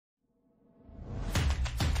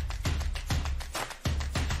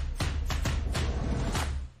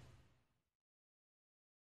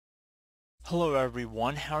Hello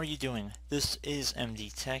everyone, how are you doing? This is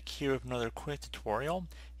MD Tech here with another quick tutorial.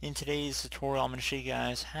 In today's tutorial I'm going to show you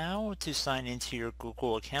guys how to sign into your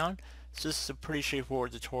Google account. So this is a pretty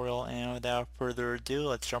straightforward tutorial, and without further ado,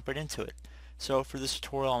 let's jump right into it. So for this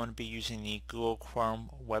tutorial I'm going to be using the Google Chrome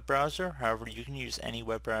web browser. However, you can use any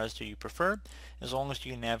web browser you prefer as long as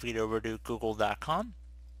you can navigate over to google.com.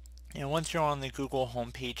 And once you're on the Google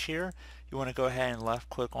homepage here, you want to go ahead and left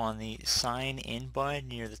click on the sign in button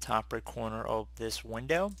near the top right corner of this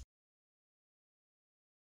window.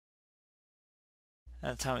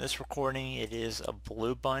 At the time of this recording, it is a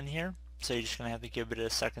blue button here, so you're just going to have to give it a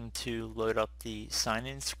second to load up the sign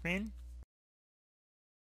in screen.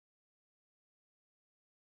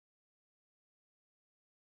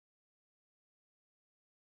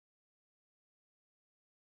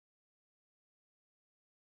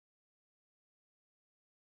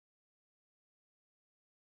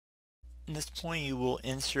 At this point, you will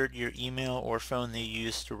insert your email or phone that you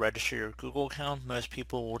use to register your Google account. Most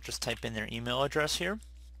people will just type in their email address here,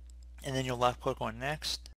 and then you'll left click on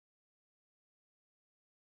next,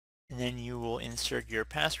 and then you will insert your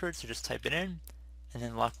password, so just type it in, and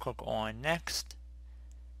then left click on next.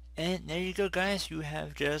 And there you go, guys, you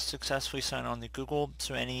have just successfully signed on to Google.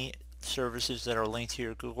 So any services that are linked to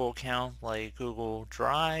your Google account like Google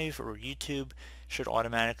Drive or YouTube should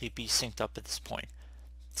automatically be synced up at this point.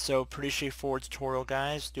 So pretty straightforward tutorial,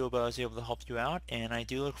 guys. Do hope I was able to help you out, and I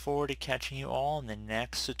do look forward to catching you all in the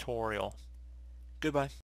next tutorial. Goodbye.